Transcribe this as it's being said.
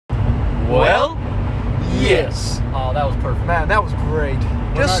Yes. Oh, that was perfect. Man, that was great.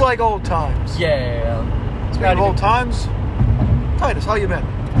 Just like old times. Yeah. Speaking of old times, Titus, how you been?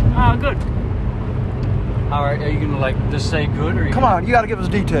 Good. All right, are you going to, just say good? Or Come on, you got to give us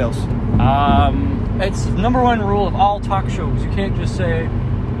details. It's the number one rule of all talk shows. You can't just say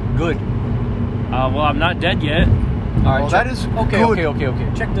good. Well, I'm not dead yet. All right, that is okay. good.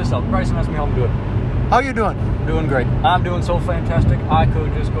 Okay. Check this out. Bryson asked me how I'm doing. How you doing? Doing great. I'm doing so fantastic, I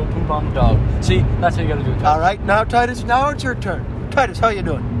could just go poop on the dog. See, that's how you got to do it, Titus. All right, now, Titus, now it's your turn. Titus, how you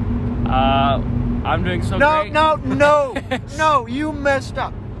doing? I'm doing so great. No, you messed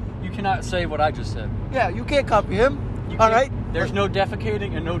up. You cannot say what I just said. Yeah, you can't copy him. All right? There's no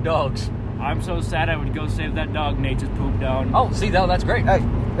defecating and no dogs. I'm so sad I would go save that dog Nate just pooped down. Oh, see, that's great. Hey,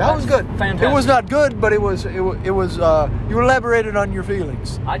 that was good. Fantastic. It was not good, but it was, you elaborated on your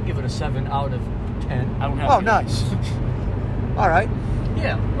feelings. I'd give it a 7 out of 10. I don't have Oh, nice. All right.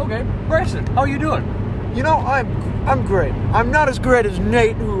 Yeah, okay. Bryson, how are you doing? You know, I'm great. I'm not as great as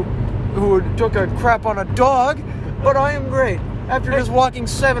Nate, who took a crap on a dog, but I am great. After just walking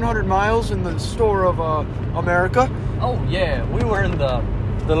 700 miles in the store of America. Oh, yeah. We were in the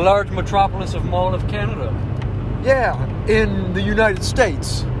large metropolis of Mall of Canada. Yeah, in the United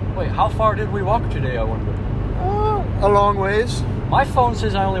States. Wait, how far did we walk today, I wonder? A long ways. My phone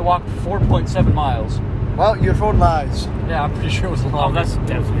says I only walked 4.7 miles. Well, your phone lies. Yeah, I'm pretty sure it was longer. Oh, that's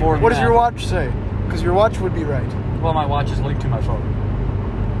definitely more than What does that. your watch say? Because your watch would be right. Well, my watch is linked to my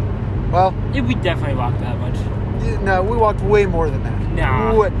phone. Well, Yeah, we definitely walked that much. no, we walked way more than that.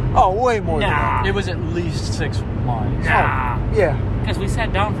 Nah. Way more than that. It was at least 6 miles. Nah. Yeah. Because we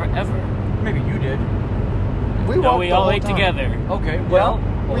sat down forever. Maybe you did. We No, walked we the all whole ate time. together. Okay, well...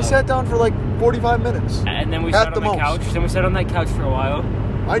 We sat down for like 45 minutes. And then we At sat the on the most. couch. Then we sat on that couch for a while.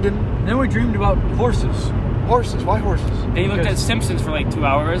 I didn't. Then we dreamed about horses. Horses. Why horses? Then we looked at Simpsons for like 2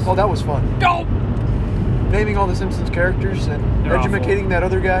 hours. Oh, that was fun. No! Naming all the Simpsons characters and They're educating that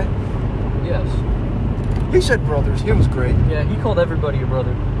other guy. Yes. He said brothers. He was great. Yeah, he called everybody a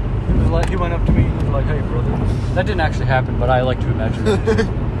brother. He went up to me and he was like, "Hey, brother." That didn't actually happen, but I like to imagine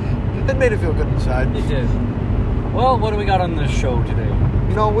it. It made it feel good inside. It did. Well, what do we got on this show today?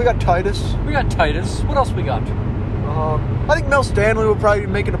 You know, we got Titus. We got Titus. What else we got? I think Mel Stanley will probably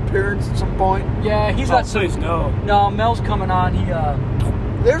make an appearance at some point. Yeah, he's got some... Please, no. No, Mel's coming on.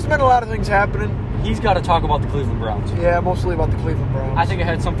 There's been a lot of things happening. He's got to talk about the Cleveland Browns. Yeah, mostly about the Cleveland Browns. I think it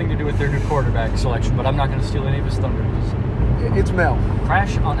had something to do with their new quarterback selection, but I'm not going to steal any of his thunder. It's Mel.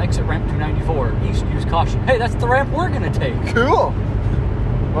 Crash on exit ramp 294. East, use caution. Hey, that's the ramp we're going to take. Cool.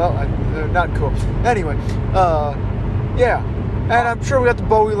 Well, not cool. Anyway, yeah. And I'm sure we got the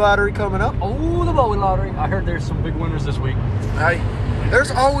Bowie lottery coming up. Oh, the Bowie lottery. I heard there's some big winners this week. There's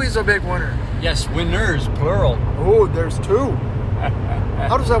always a big winner. Yes, winners, plural. Oh, there's 2.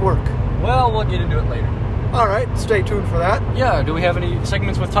 How does that work? Well, we'll get into it later. All right, stay tuned for that. Yeah, do we have any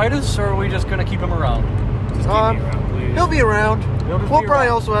segments with Titus, or are we just going to keep him around? Just keep me around, please. He'll be around. He'll just We'll be probably around.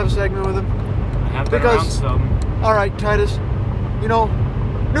 also have a segment with him. I have been because- around some. All right, Titus. You know,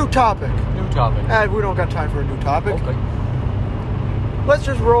 new topic. New topic. We don't got time for a new topic. Okay. Let's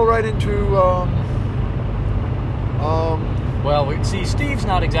just roll right into Well, see, Steve's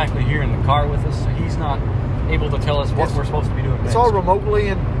not exactly here in the car with us, so he's not able to tell us what we're supposed to be doing It's next. all remotely,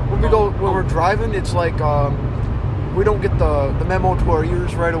 and when we're driving, it's like we don't get the memo to our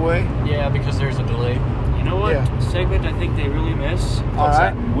ears right away. Yeah, because there's a delay. You know what Yeah. segment I think they really miss? All What's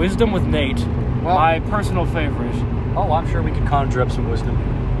right. that? Wisdom with Nate. Well- My personal favorite. Oh, I'm sure we could conjure up some wisdom.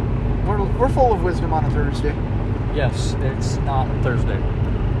 We're full of wisdom on a Thursday. Yes, it's not Thursday.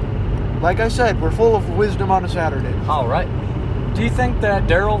 Like I said, we're full of wisdom on a Saturday. All right. Do you think that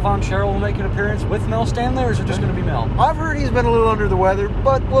Daryl Von Cheryl will make an appearance with Mel Stanley, or is it just going to be Mel? I've heard he's been a little under the weather,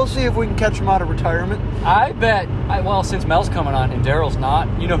 but we'll see if we can catch him out of retirement. I bet, well, since Mel's coming on and Daryl's not,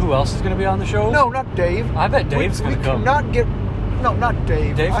 you know who else is going to be on the show? No, not Dave. I bet Dave's we going to come. cannot get... No, not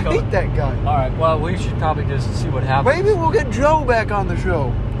Dave. Dave's I coming. hate that guy. All right, well, we should probably just see what happens. Maybe we'll get Joe back on the show.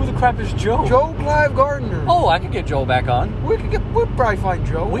 Who the crap is Joe? Joe Clive Gardner. Oh, I could get Joe back on. We'll probably find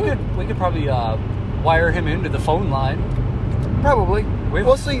Joe. We could probably wire him into the phone line. Probably.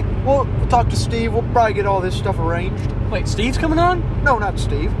 We'll see. We'll talk to Steve. We'll probably get all this stuff arranged. Wait, Steve's coming on? No, not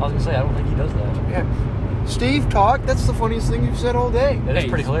Steve. I was gonna say I don't think he does that. Yeah. Steve talk. That's the funniest thing you've said all day. That is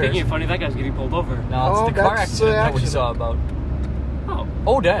pretty hilarious. Speaking of funny, that guy's getting pulled over. No, it's the car that's the accident that we accident. saw about. Oh.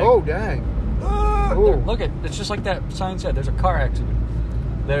 Oh, dang. Oh, dang. Oh. Look, it's just like that sign said. There's a car accident.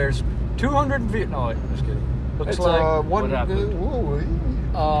 There's 200 feet. No, wait, just kidding. Looks It's like. one. what happened? Whoa.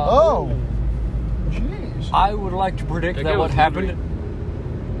 Oh. Jeez. I would like to predict That that guy what was happened.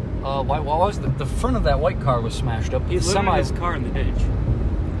 What was the front of that white car was smashed up. He The literally his car in the ditch.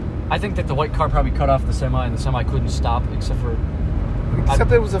 I think that the white car probably cut off the semi, and the semi couldn't stop except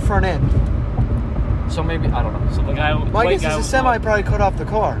Except it was the front end. So maybe, I don't know. So the guy, My guess is the semi probably cut off the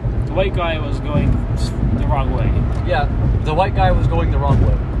car. the white guy was going the wrong way. Yeah, the white guy was going the wrong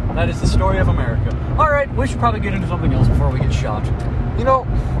way. That is the story of America. All right, we should probably get into something else before we get shot. You know,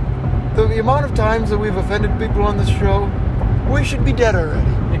 the amount of times that we've offended people on this show, we should be dead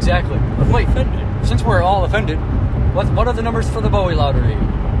already. Exactly. Wait, since we're all offended, what are the numbers for the Bowie lottery?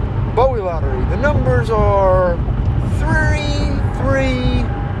 Bowie lottery. The numbers are 3.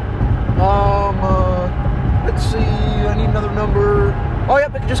 Let's see. I need another number. Oh,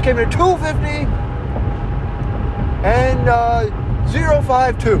 yep, it just came in at 250 and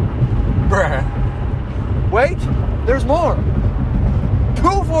 052. Bruh. Wait, there's more.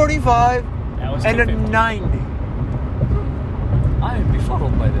 245 and a 250. 90. I am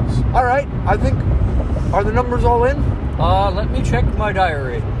befuddled by this. All right, I think. Are the numbers all in? Let me check my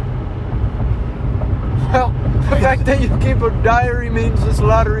diary. Well, the fact that you keep a diary means this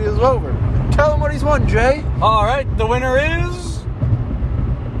lottery is over. Tell him what he's won, Jay. All right, the winner is...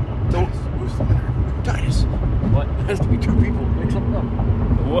 Who's the winner? Titus. What? It has to be two people. Make something up.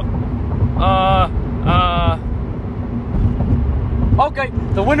 What? Okay,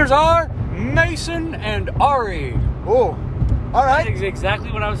 the winners are Mason and Ari. Oh, all right. That's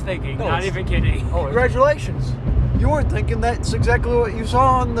exactly what I was thinking. No, Not it's- even kidding. Oh, Congratulations. You weren't thinking that's exactly what you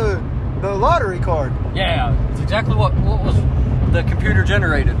saw on the lottery card. yeah, it's exactly what was the computer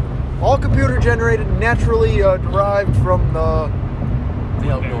generated. All computer generated, naturally derived from the...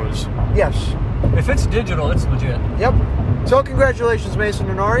 The outdoors. Yes. If it's digital, it's legit. Yep. So congratulations, Mason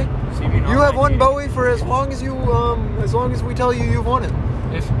and Ari. You have won Bowie for as long as we tell you you've won it.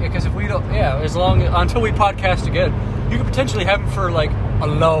 Because if we don't, until we podcast again, you could potentially have him for like a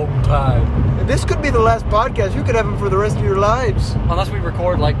long time. And this could be the last podcast. You could have him for the rest of your lives. Unless we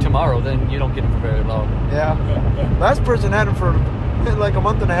record like tomorrow, then you don't get him for very long. Yeah. Last person had him for like a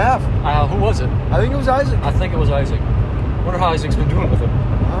month and a half. Who was it? I think it was Isaac. I think it was Isaac. Wonder how Isaac's been doing with him.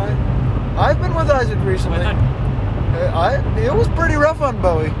 I've been with Isaac recently. It was pretty rough on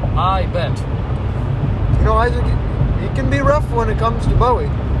Bowie. I bet. You know, Isaac, he can be rough when it comes to Bowie.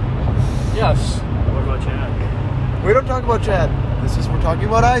 Yes. What about Chad? We don't talk about Chad. We're talking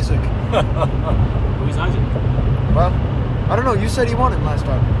about Isaac. Who's Isaac? Well, I don't know. You said he won it last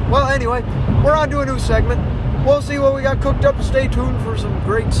time. Well, anyway, we're on to a new segment. We'll see what we got cooked up. Stay tuned for some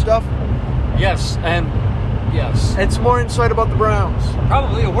great stuff. Yes, and yes. And some more insight about the Browns.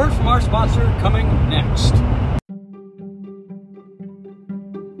 Probably a word from our sponsor coming next.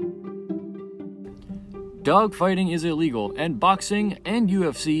 Dogfighting is illegal, and boxing and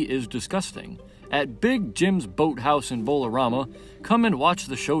UFC is disgusting. At Big Jim's Boathouse in Bolorama, come and watch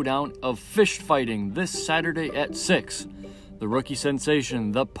the showdown of fish fighting this Saturday at 6. The rookie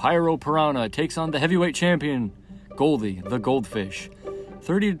sensation, the Pyro Piranha, takes on the heavyweight champion, Goldie, the Goldfish.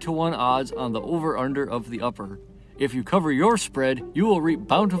 30-1 odds on the over-under of the upper. If you cover your spread, you will reap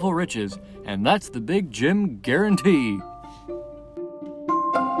bountiful riches, and that's the Big Jim guarantee.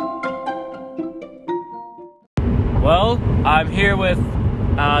 Well, I'm here with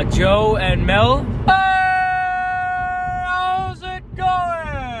Joe and Mel. How's it going?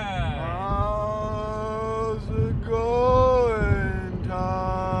 How's it going,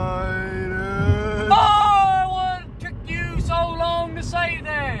 Titus? Oh, what took you so long to say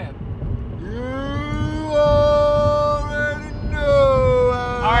that? You already know.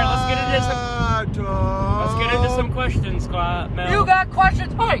 All right, let's get into some questions. questions, Mel. You got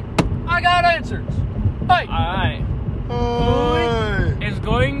questions? Hey, I got answers. Hey. All right. Who is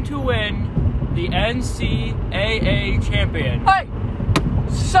going to win the NCAA champion? Hey,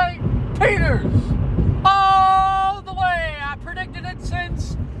 St. Peter's, all the way. I predicted it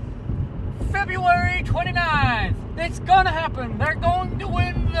since February 29th. It's gonna happen. They're going to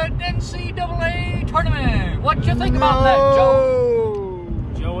win the NCAA tournament. What you think about that, Joe?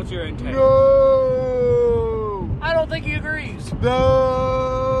 Joe, what's your intake? No. I don't think he agrees. The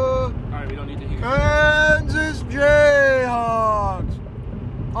All right, we don't need to hear. Kansas Jayhawks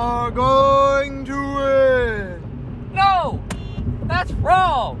are going to win. No, that's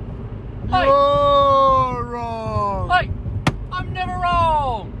wrong. Hey, You're wrong. hey, I'm never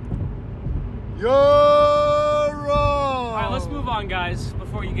wrong. You're wrong. All right, let's move on, guys,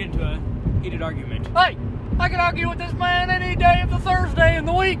 before you get into a heated argument. Hey, I can argue with this man any day of the Thursday in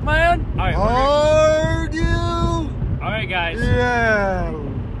the week, man. All right, Argue? all right, guys. Yeah.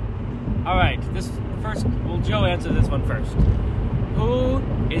 All right, this first. Well, Joe, answer this one first. Who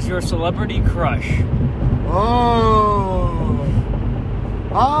is your celebrity crush? Oh.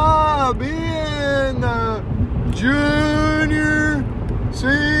 Being the junior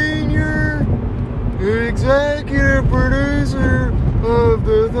senior executive producer of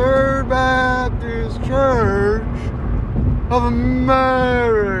the Third Baptist Church of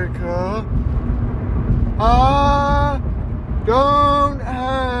America. I don't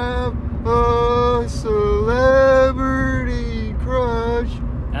have a celebrity crush.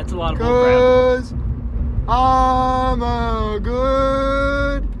 That's a lot of bullcrap. 'Cause I'm a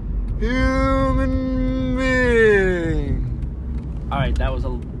good human being. Alright, that was a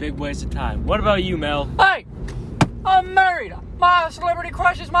big waste of time. What about you, Mel? Hey, I'm married. My celebrity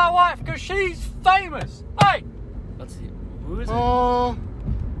crush is my wife because she's famous. Hey, Let's see. Who is it?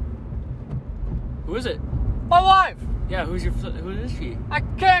 Who is it? my wife. Yeah, who is she? I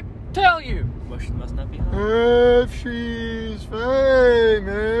can't tell you. Well, she must not be home. If she's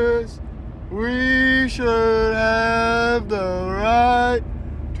famous, we should have the right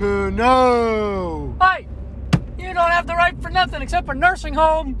to know. Hey, you don't have the right for nothing except for nursing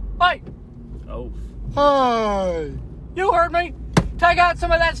home. Hey, Oh. Hi. you heard me. Take out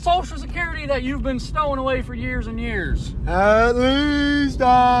some of that Social Security that you've been stowing away for years and years. At least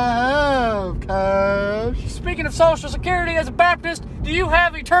I have cash. Speaking of Social Security, as a Baptist, do you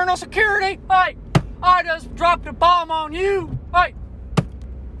have eternal security? Hey, I just dropped a bomb on you. Hey,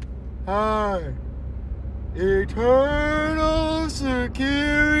 Hi. Eternal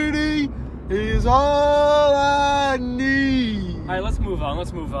security is all I need. Alright, let's move on.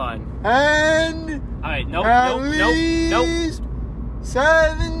 And Alright, nope.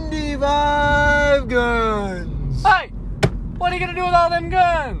 75 guns. hey, what are you gonna do with all them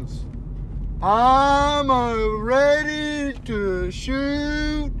guns? I'm ready to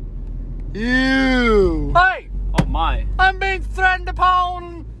shoot you. Hey, Oh my. I'm being threatened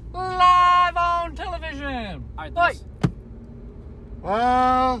upon live on television. Alright, Hey,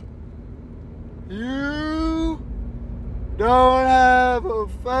 Well, you don't have a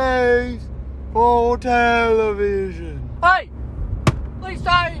face for television. hey, at least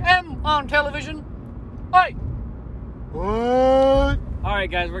I am on television. Hey, What?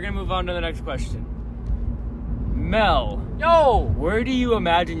 Alright, guys, we're gonna move on to the next question. Mel, yo, where do you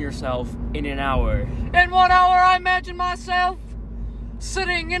imagine yourself in an hour? in 1 hour I imagine myself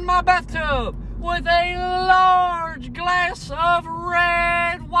sitting in my bathtub with a large glass of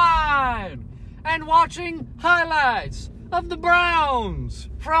red wine and watching highlights of the Browns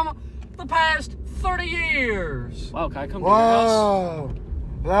from the past 30 years. Wow, can I come to your house?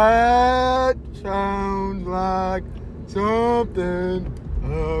 Wow. That sounds like something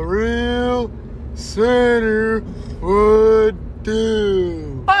a real sinner would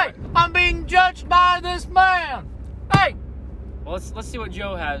do. Hey, I'm being judged by this man. Hey, Well, let's see what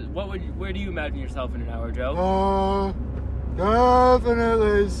Joe has. Where do you imagine yourself in an hour, Joe?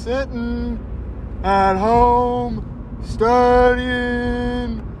 Definitely sitting at home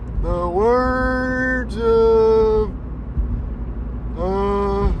studying the words of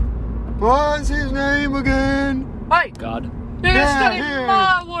what's his name again? hey, God. you're gonna study here.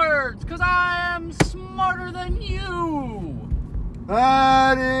 my words, because I am smarter than you.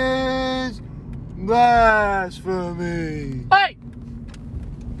 That is blasphemy. Hey,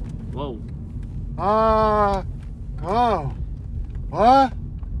 Whoa. What?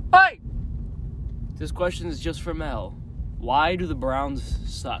 hey, This question is just for Mel. Why do the Browns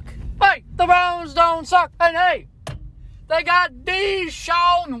suck? hey, the Browns don't suck. And hey, they got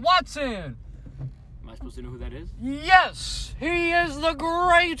Deshaun Watson. Am I supposed to know who that is? Yes, he is the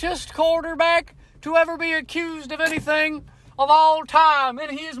greatest quarterback to ever be accused of anything of all time,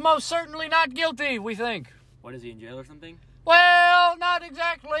 and he is most certainly not guilty, we think. What, is he in jail or something? Well, not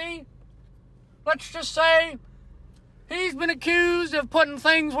exactly. Let's just say he's been accused of putting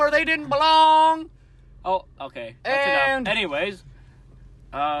things where they didn't belong. Oh, okay. That's And- enough. Anyways,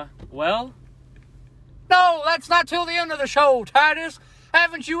 well, No, that's not till the end of the show, Titus.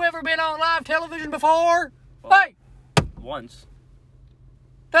 Haven't you ever been on live television before? Well- Hey, once.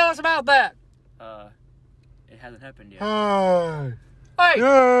 tell us about that. It hasn't happened yet. Hi. Hey,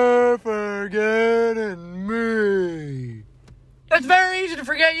 You're forgetting me. it's very easy to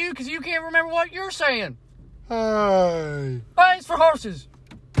forget you because you can't remember what you're saying. Hi. Hey, it's for horses.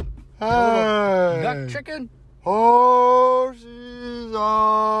 Hi. Duck chicken? Horses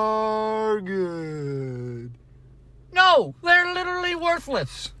are good. No, they're literally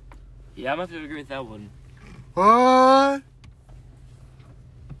worthless. Yeah, I'm gonna have to agree with that one. What?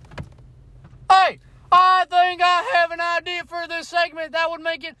 Hey, I think I have an idea for this segment that would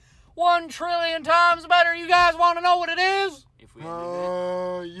make it 1 trillion times better. You guys want to know what it is? If we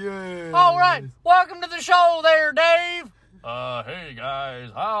ended Yeah. All right, welcome to the show there, Dave. Hey guys,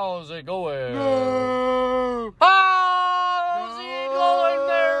 how's it going? No. How's it going?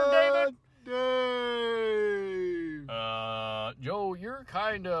 you're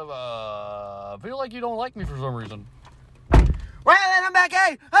kind of, I feel like you don't like me for some reason. Well, then I'm back.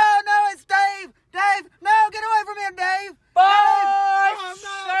 Hey, oh no, it's Dave. Dave, no, get away from him, Dave. Bye, Dave.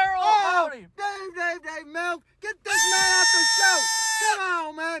 Cheryl. Howdy. Dave, Milk, get this man off the show. Come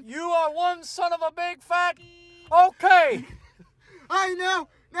on, man. You are one son of a big fat. Okay. I know.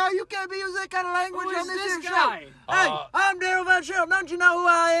 No, you can't be using that kind of language Who on is this this here guy? show. Hey, I'm Daryl Von Cheryl. Don't you know who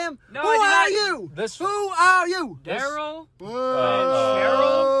I am? No, who I do are not. you? Who are you? Daryl?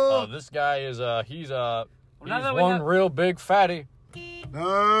 Cheryl? This guy is, he's one real big fatty.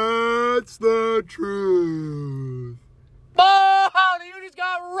 That's the truth. Oh, howdy, you just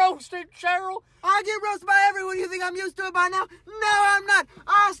got roasted, Cheryl. I get roasted by everyone. You think I'm used to it by now? No, I'm not.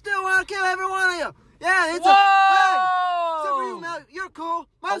 I still want to kill every one of you. Yeah, it's Whoa! Hey, except for you, Mel. You're cool.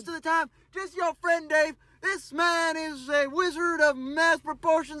 Most of the time, just your friend Dave. This man is a wizard of mass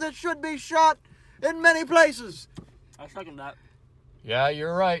proportions that should be shot in many places. I second that. Yeah,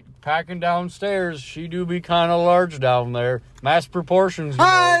 you're right. Packing downstairs, she do be kind of large down there. Mass proportions, you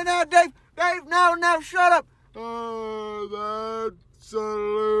Hey, know. now, Dave, now, shut up. That's a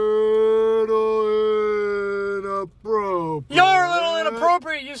little inappropriate. You're a little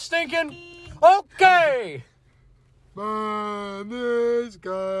inappropriate, you stinking. Okay. Man, this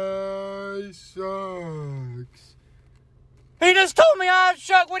guy sucks. He just told me I'd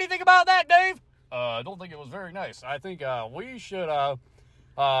shuck. What do you think about that, Dave? I don't think it was very nice. I think we should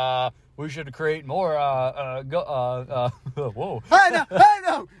create more whoa. Hey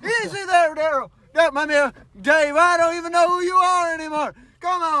now, easy there, Daryl. Dave, I don't even know who you are anymore.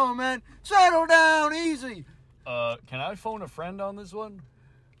 Come on, man, settle down, easy. Can I phone a friend on this one?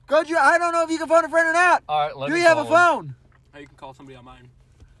 Could you? I don't know if you can phone a friend or not. All right, let me Do you have a call him. phone? Hey, you can call somebody on mine.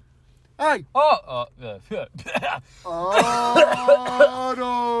 Hey. Oh, I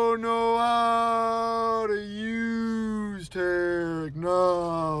don't know how to use technology.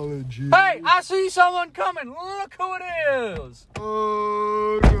 Hey, I see someone coming. Look who it is.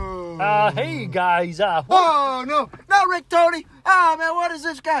 Oh, no. Hey guys, Oh, no, Rick Tony. Oh, man, what is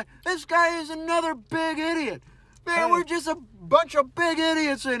this guy? This guy is another big idiot. Man, we're just a bunch of big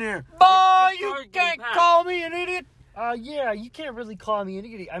idiots in here. Boy, you can't call me an idiot. yeah, you can't really call me an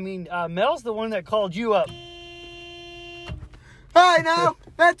idiot. I mean, Mel's the one that called you up. Hey, now,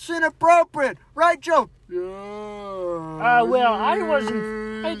 that's inappropriate. Right, Joe? Yeah. Well, I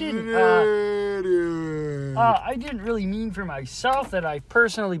didn't really mean for myself that I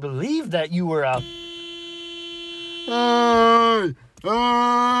personally believe that you were, Hey,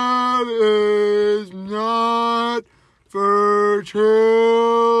 that is not for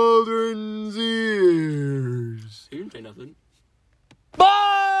children's ears. He didn't say nothing. Boy,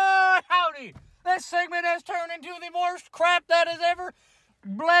 howdy. This segment has turned into the worst crap that has ever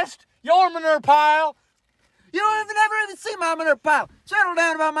blessed your manure pile. You don't never even see my manure pile. Settle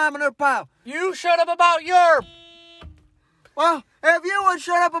down about my manure pile. You shut up about your... Well, if you would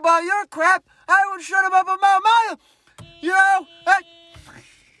shut up about your crap, I would shut up about my... You know,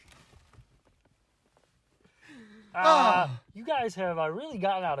 you guys have really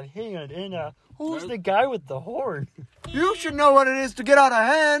gotten out of hand. And who's the guy with the horn? you should know what it is to get out of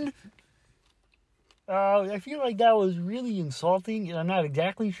hand. I feel like that was really insulting, and I'm not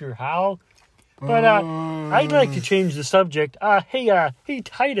exactly sure how. But I'd like to change the subject. Hey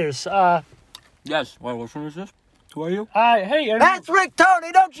Titus. Yes. Wait, which one is this? Who are you? Hey. That's Rick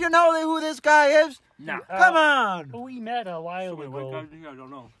Tony. Don't you know who this guy is? No. Come on. We met a while Wait, ago. I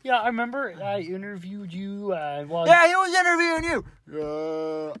don't know. Yeah, I remember I interviewed you. Yeah, he was interviewing you.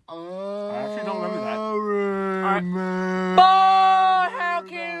 I actually don't remember that. Boy, how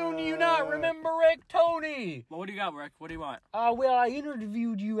can you not remember Rick Tony? Well, what do you got, Rick? What do you want? Well, I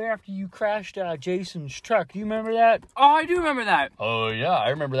interviewed you after you crashed Jason's truck. Do you remember that? Oh, I do remember that. Oh, yeah, I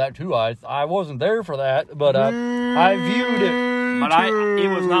remember that too. I wasn't there for that, but I viewed it. But it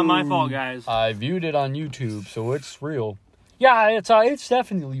was not my fault, guys. I viewed it on YouTube, so it's real. Yeah, it's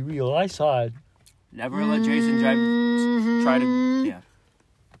definitely real. I saw it. Never let Jason try to... Yeah.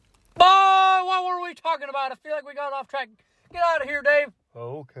 Boy, what were we talking about? I feel like we got off track. Get out of here, Dave.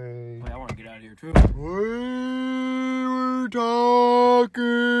 Okay. Wait, I want to get out of here, too. We were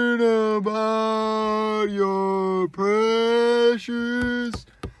talking about your precious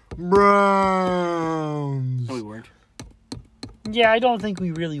Browns. No, we weren't. Yeah, I don't think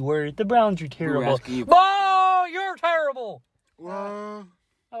we really were. The Browns are terrible. Boy, you're terrible. Well,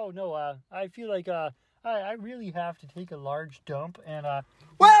 Oh no, I feel like I really have to take a large dump and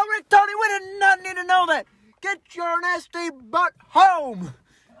well, Rick Tony, we did not need to know that. Get your nasty butt home.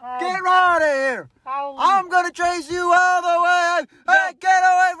 Get out of here. I'm going to chase you all the way. Hey, get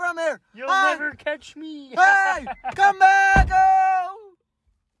away from here. You'll never catch me. Hey, come back. Oh.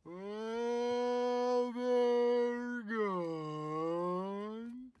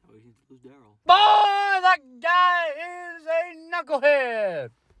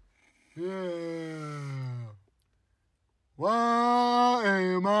 ahead. Yeah. Why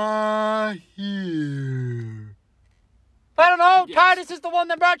am I here? I don't know. Titus is the one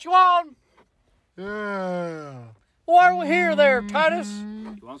that brought you on. Yeah. Why are we here there, Titus?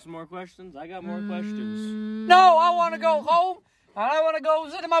 You want some more questions? I got more questions. No, I want to go home. And I want to go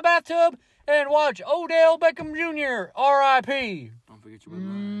sit in my bathtub and watch Odell Beckham Jr. R.I.P. Don't forget your red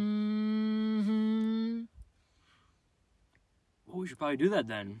Well, we should probably do that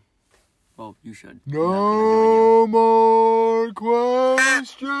then. Well, you should. No more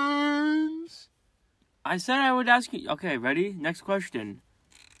questions. I said I would ask you. Okay, ready? Next question.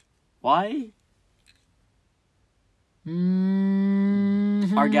 Why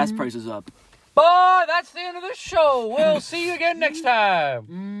are gas prices up? Boy, that's the end of the show. We'll see you again next time.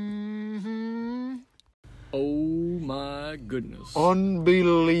 Oh my goodness.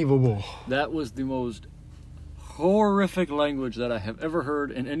 Unbelievable. That was the most horrific language that I have ever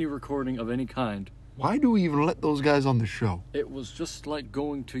heard in any recording of any kind. Why do we even let those guys on the show? It was just like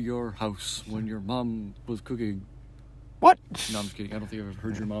going to your house when your mom was cooking. What? No, I'm just kidding. I don't think I've ever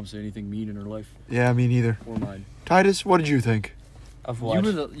heard your mom say anything mean in her life. Yeah, me neither. Or mine. Titus, what did you think? Of what?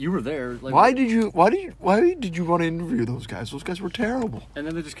 You were there. Like, Why did you want to interview those guys? Those guys were terrible. And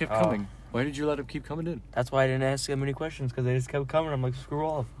then they just kept coming. Why did you let them keep coming in? That's why I didn't ask them any questions, because they just kept coming. I'm like, screw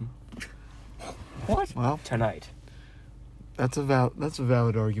all of them. What? Well, Tonight. that's a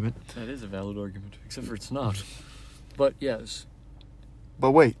valid argument. That is a valid argument, except for it's not. But yes.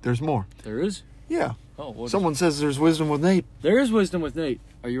 But wait, there's more. There is? Yeah. Oh, what Someone says there's wisdom with Nate. There is wisdom with Nate.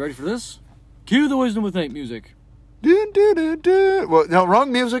 Are you ready for this? Cue the wisdom with Nate music. Do, do, do, do. Well, no,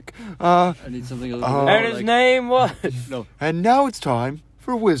 wrong music. I need something a little bit more And his name was... No. And now it's time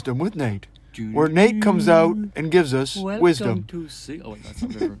for Wisdom with Nate, where Nate comes out and gives us wisdom. To see. Oh, wait, that's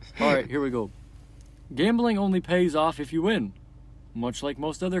something different. All right, here we go. Gambling only pays off if you win, much like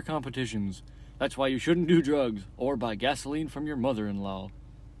most other competitions. That's why you shouldn't do drugs or buy gasoline from your mother-in-law.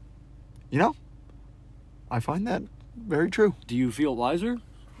 You know, I find that very true. Do you feel wiser?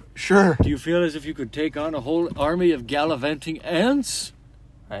 Sure. Do you feel as if you could take on a whole army of gallivanting ants?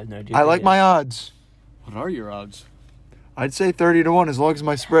 I have no idea. I like my odds. What are your odds? I'd say 30-1 as long as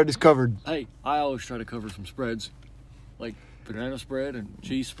my spread is covered. Hey, I always try to cover some spreads. Like banana spread and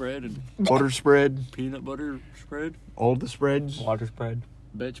cheese spread and Butter spread, peanut butter spread, all the spreads. Water spread.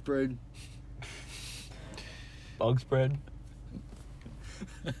 bed spread. Bug spread.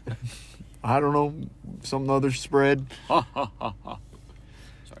 I don't know, some other spread. Ha ha ha ha.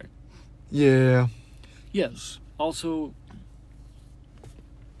 Sorry. Yeah. Yes. Also,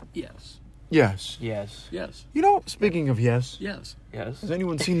 yes. Yes. Yes. Yes. You know, speaking of yes, Yes. Yes. has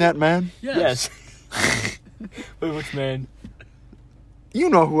anyone seen that man? Yes. Yes. Wait, which man? You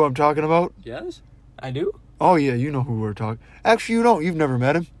know who I'm talking about. Yes? I do? Oh, yeah, you know who we're talking. Actually, you don't. You've never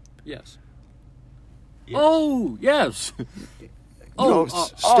met him. Yes. Yes. Oh, yes. No,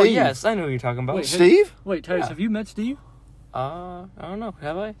 Steve. Oh, yes. I know who you're talking about. Wait, Steve? Wait, Titus, Yeah. have you met Steve? I don't know.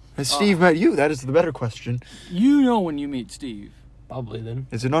 Have I? Has Steve met you? That is the better question. You know when you meet Steve. Probably then.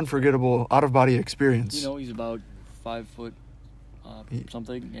 It's an unforgettable out-of-body experience. You know he's about 5 foot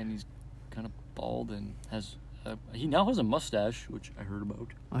something, and he's kind of bald and he now has a mustache, which I heard about.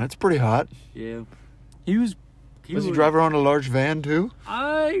 That's pretty hot. Yeah. Does he drive around a large van, too?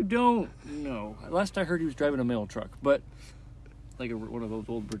 I don't know. Last I heard he was driving a mail truck, but like one of those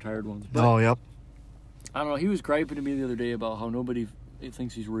old retired ones. But, Oh, yep. I don't know. He was griping to me the other day about how nobody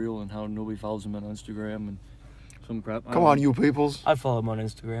thinks he's real and how nobody follows him on Instagram and some crap. Come on, you peoples. I follow him on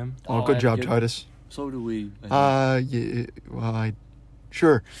Instagram. Oh, good job, Titus. So do we. Yeah, well,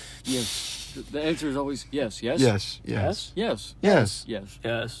 sure. Yes. The answer is always yes. Yes. Yes, yes, Yes. yes, Yes.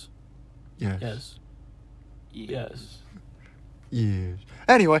 Yes. yes, Yes. Yes. yes.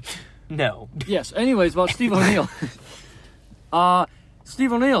 Anyway, No. Yes. Anyways, about Steve O'Neill.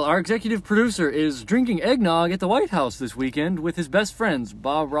 Steve O'Neill, our executive producer, is drinking eggnog at the White House this weekend with his best friends,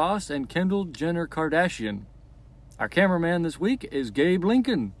 Bob Ross and Kendall Jenner Kardashian. Our cameraman this week is Gabe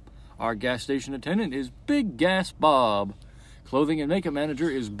Lincoln. Our gas station attendant is Big Gas Bob. Clothing and makeup manager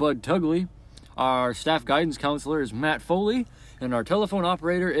is Bud Tugley. Our staff guidance counselor is Matt Foley. And our telephone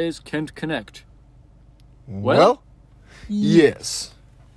operator is Kent Connect. well, yes.